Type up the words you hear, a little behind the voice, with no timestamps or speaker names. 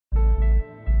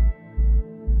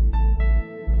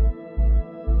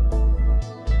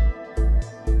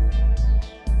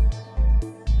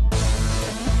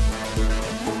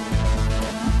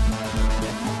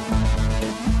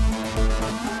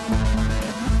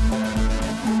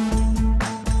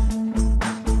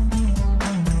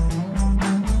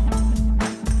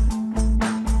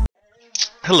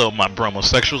Hello, my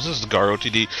bromosexuals. This is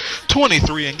GuardOTD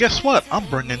 23, and guess what? I'm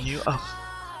bringing you a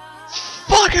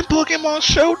fucking Pokemon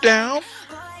Showdown,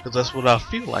 because that's what I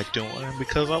feel like doing, and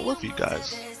because I love you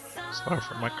guys. Sorry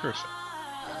for my cursing.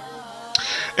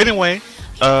 Anyway,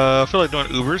 I feel like doing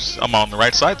Ubers. I'm on the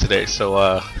right side today,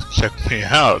 so check me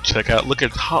out. Check me out.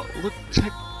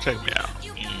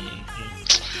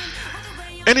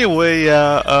 Anyway,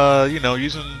 you know,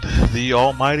 using the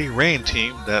almighty Rain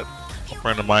team that a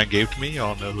friend of mine gave to me.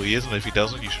 Y'all know who he is, and if he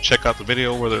doesn't, you should check out the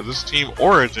video whether this team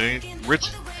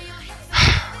originates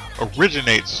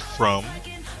from,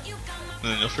 and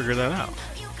then you'll figure that out.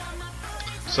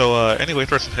 So anyway,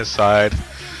 first on his side,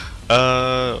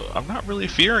 I'm not really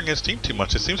fearing his team too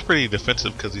much. It seems pretty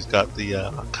defensive because he's got the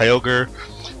Kyogre,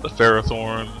 the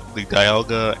Ferrothorn, the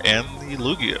Dialga, and the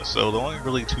Lugia. So the only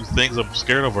really two things I'm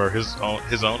scared of are his own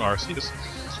Arceus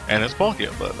and his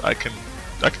Palkia. But I can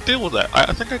deal with that.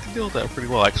 I think I can deal with that pretty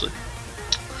well, actually.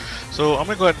 So I'm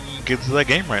gonna go ahead and get into that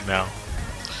game right now.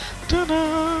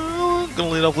 Ta-da! I'm gonna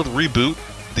lead off with Reboot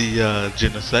the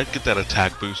Genesect, get that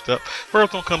attack boost up.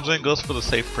 Ferrothorn comes in, goes for the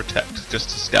safe Protect,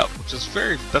 just to scout, which is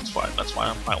that's fine.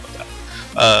 I'm fine with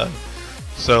that.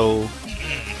 So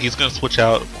he's gonna switch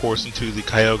out, of course, into the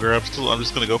Kyogre. I'm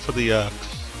just gonna go for the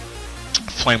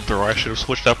Flamethrower. I should have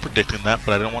switched out predicting that,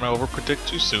 but I didn't want to over predict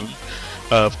too soon.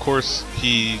 Of course,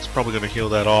 he's probably gonna heal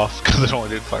that off because it only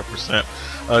did 5%.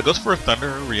 Goes for a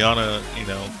Thunder. Rihanna, you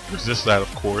know, resists that,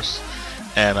 of course,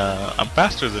 and I'm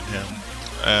faster than him.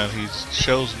 And he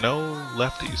shows no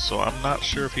lefties, so I'm not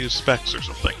sure if he has specs or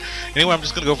something. Anyway, I'm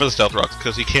just gonna go for the Stealth Rocks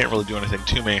because he can't really do anything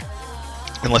to me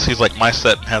unless he's like my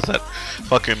set and has that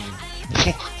fucking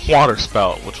water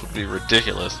spout, which would be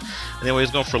ridiculous. Anyway,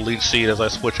 he's going for Leech Seed as I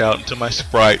switch out into my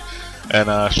Sprite,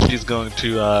 and she's going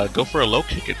to go for a low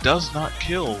kick. It does not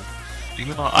kill,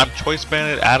 even though I'm Choice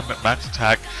Banded, Adamant, Max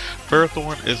Attack.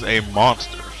 Ferrothorn is a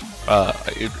monster.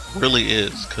 It really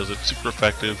is, because it's super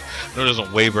effective. I know it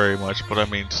doesn't weigh very much, but I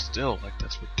mean, still, like,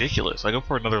 that's ridiculous. I go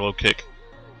for another low kick.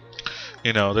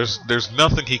 You know, there's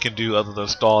nothing he can do other than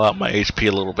stall out my HP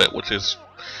a little bit, which is,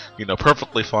 you know,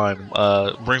 perfectly fine.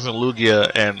 Brings in Lugia,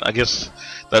 and I guess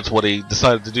that's what he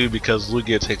decided to do because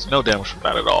Lugia takes no damage from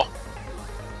that at all.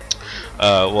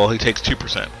 Well, he takes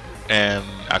 2%, and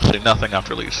actually nothing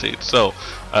after Leech Seed. So,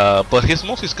 but his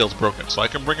multi-skill's broken, so I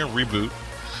can bring in Reboot.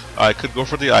 I could go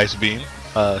for the Ice Beam.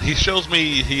 He shows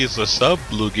me he is a sub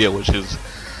Lugia, which is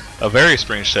a very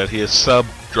strange set. He is sub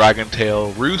Dragon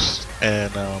Tail Roost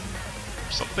and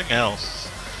something else.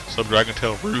 Sub Dragon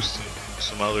Tail Roost and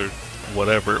some other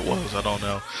whatever it was, I don't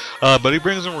know. But he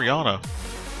brings in Rihanna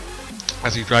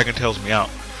as he Dragon Tails me out.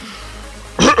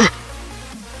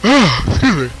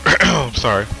 Excuse me. I'm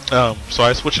sorry. So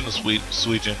I switch into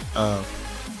Suijin. I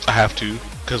have to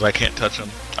because I can't touch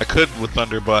him. I could with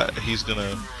Thunder, but he's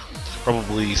gonna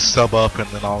probably sub up and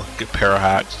then I'll get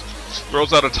Parahaxed.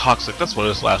 Throws out a Toxic. That's what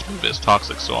his last move is,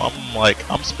 Toxic. So I'm like,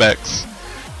 I'm Specs.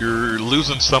 You're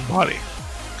losing somebody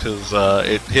because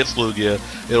it hits Lugia.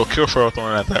 It'll kill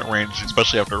Ferrothorn at that range,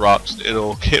 especially after Rocks.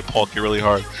 It'll hit Palkia really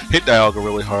hard, hit Dialga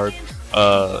really hard.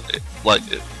 The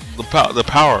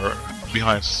power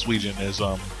behind Suijin is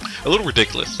a little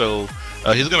ridiculous. So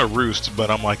he's gonna Roost,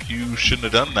 but I'm like, you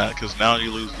shouldn't have done that because now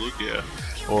you lose Lugia,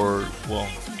 or well,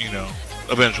 you know.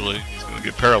 Eventually, he's going to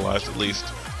get paralyzed at least,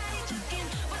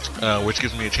 which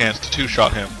gives me a chance to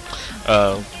two-shot him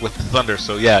with the Thunder.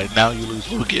 So yeah, now you lose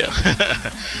Lugia.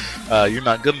 You're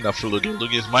not good enough for Lugia.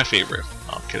 Lugia is my favorite.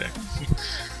 No, I'm kidding.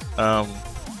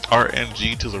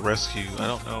 RNG to the rescue. I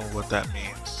don't know what that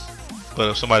means, but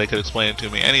if somebody could explain it to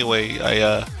me. Anyway,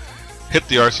 I hit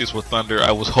the Arceus with Thunder.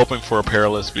 I was hoping for a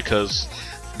Paralysis because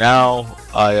now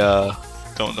I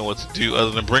don't know what to do other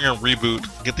than bring in Reboot,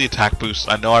 get the attack boost.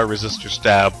 I know I resist your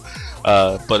stab,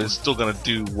 but it's still gonna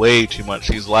do way too much.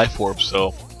 He's Life Orb,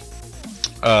 so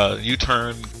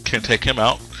U-turn can take him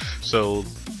out. So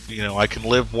you know I can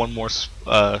live one more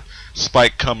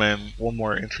spike come in, one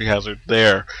more entry hazard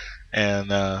there,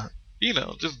 and you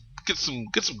know just get some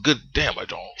good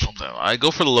damage on something. I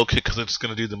go for the low kick because it's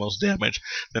gonna do the most damage.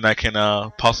 Then I can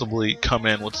possibly come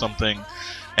in with something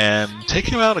and take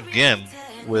him out again.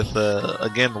 With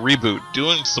again Reboot,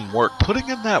 doing some work, putting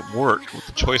in that work with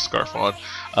the Choice Scarf on,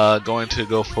 going to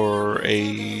go for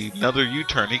another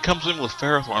U-turn. He comes in with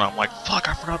Ferrothorn. I'm like, fuck,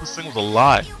 I forgot this thing was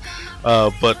alive.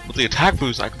 But with the attack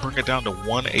boost, I can bring it down to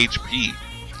 1 HP,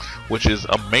 which is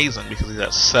amazing because he's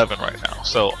at 7 right now.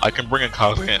 So I can bring in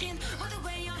Kaze in,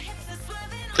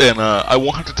 and I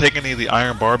won't have to take any of the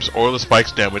Iron Barbs or the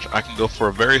Spikes damage. I can go for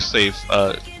a very safe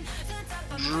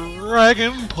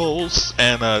Dragon Pulse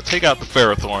and take out the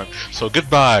Ferrothorn. So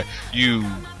goodbye, you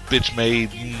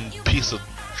bitch-made piece of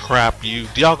crap you.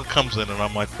 Dialga comes in, and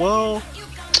I'm like, well,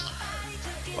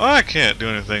 I can't do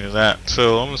anything to that.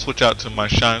 So I'm gonna switch out to my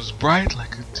shines bright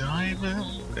like a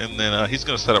diamond, and then he's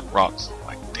gonna set up rocks. I'm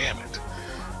like, damn it.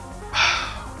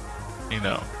 You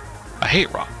know, I hate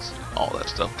rocks and all that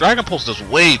stuff. Dragon Pulse does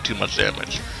way too much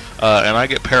damage, and I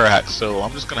get Parahack, so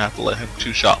I'm just gonna have to let him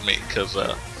two-shot me, cause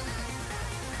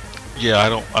yeah, I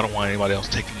don't want anybody else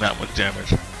taking that much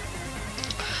damage.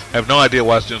 I have no idea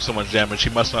why it's doing so much damage. He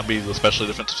must not be the specially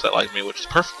defensive set like me, which is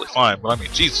perfectly fine. But I mean,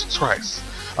 Jesus Christ.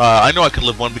 I know I can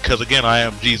live one because, again, I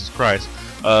am Jesus Christ.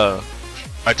 I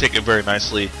take it very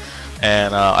nicely,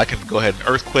 and I can go ahead and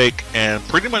Earthquake and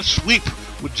pretty much sweep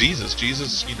with Jesus.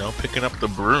 Jesus, you know, picking up the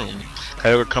broom.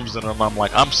 However comes in, and I'm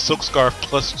like, I'm Silk Scarf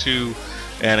 +2,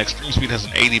 and Extreme Speed has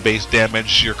an 80 base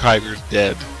damage. Your Kyger's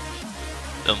dead.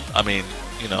 I mean,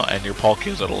 you know, and your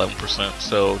Palkia's at 11%,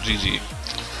 so GG.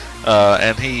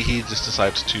 And he just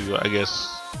decides to, I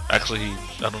guess, actually,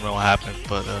 I don't know what happened,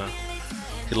 but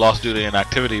he lost due to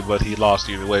inactivity, but he lost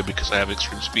either way because I have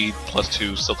Extreme Speed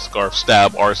 +2, Silk Scarf,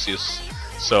 Stab, Arceus.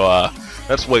 So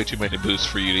that's way too many boosts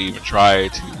for you to even try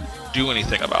to do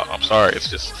anything about. I'm sorry, it's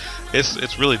just,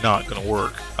 it's really not gonna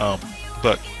work.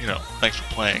 But you know, thanks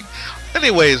for playing.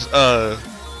 Anyways,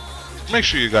 make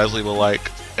sure you guys leave a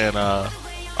like, and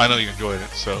I know you enjoyed it,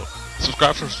 so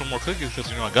subscribe for some more cookies because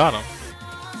you know I got them.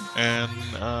 And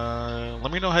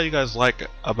let me know how you guys like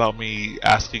about me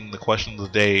asking the question of the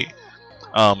day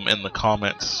in the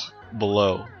comments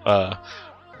below.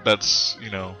 That's, you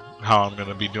know, how I'm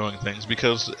gonna be doing things,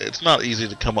 because it's not easy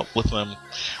to come up with them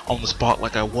on the spot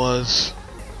like I was.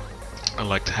 I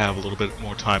like to have a little bit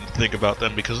more time to think about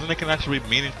them, because then they can actually be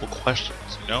meaningful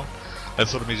questions, you know?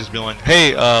 Instead of me just being like,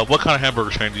 hey, what kind of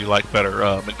hamburger chain do you like better,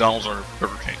 McDonald's or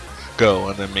Burger King? Go,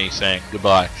 and then me saying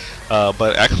goodbye.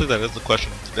 But actually, that is the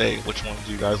question of today. Which one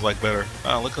do you guys like better?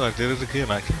 Look, I did it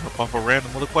again. I came up off a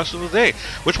random other question of the day.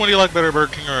 Which one do you like better,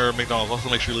 Burger King or McDonald's? Also,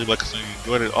 make sure you leave a like because you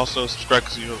enjoyed it. Also, subscribe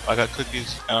because you know I got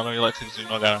cookies, and I know you like cookies, you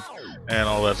know I got them, and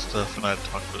all that stuff. And I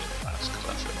talk really fast because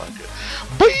I feel like it.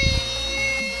 Bye.